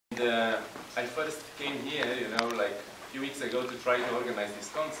I first came here, you know, like a few weeks ago to try to organize this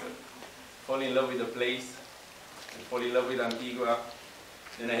concert. Fall in love with the place, and fall in love with Antigua.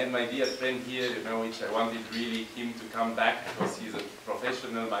 Then I had my dear friend here, you know, which I wanted really him to come back because he's a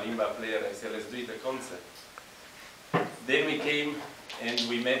professional marimba player. I said, let's do it a concert. Then we came and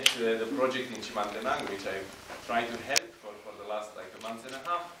we met the project in Chimaltenango, which I tried to help for the last like a month and a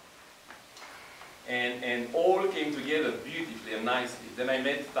half. And all came together beautifully and nicely. Then I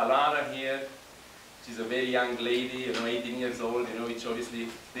met Talara here. She's a very young lady, you know, 18 years old, you know, which obviously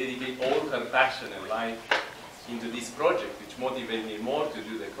dedicated all her passion and life into this project, which motivated me more to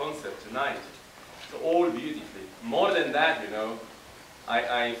do the concert tonight. So all beautifully. More than that, you know,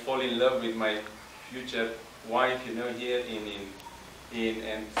 I fall in love with my future wife, you know, here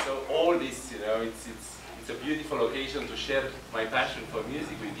and so all this, you know, it's a beautiful occasion to share my passion for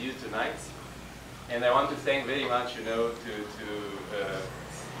music with you tonight. And I want to thank very much, you know, to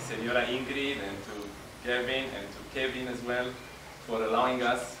Senora Ingrid and to Gavin and to Kevin as well for allowing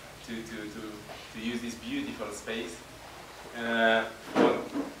us to use this beautiful space. For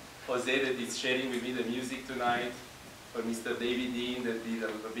Jose that is sharing with me the music tonight, for Mr. David Dean that did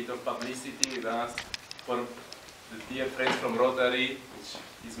a bit of publicity with us, for the dear friends from Rotary, which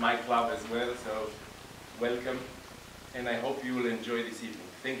is my club as well, so welcome. And I hope you will enjoy this evening.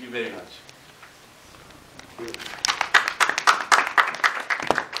 Thank you very much. Thank you.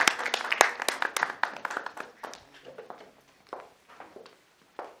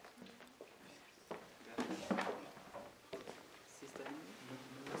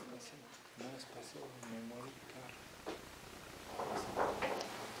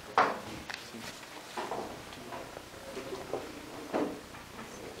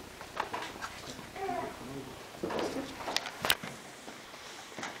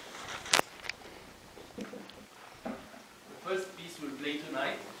 The first piece we'll play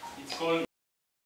tonight, it's called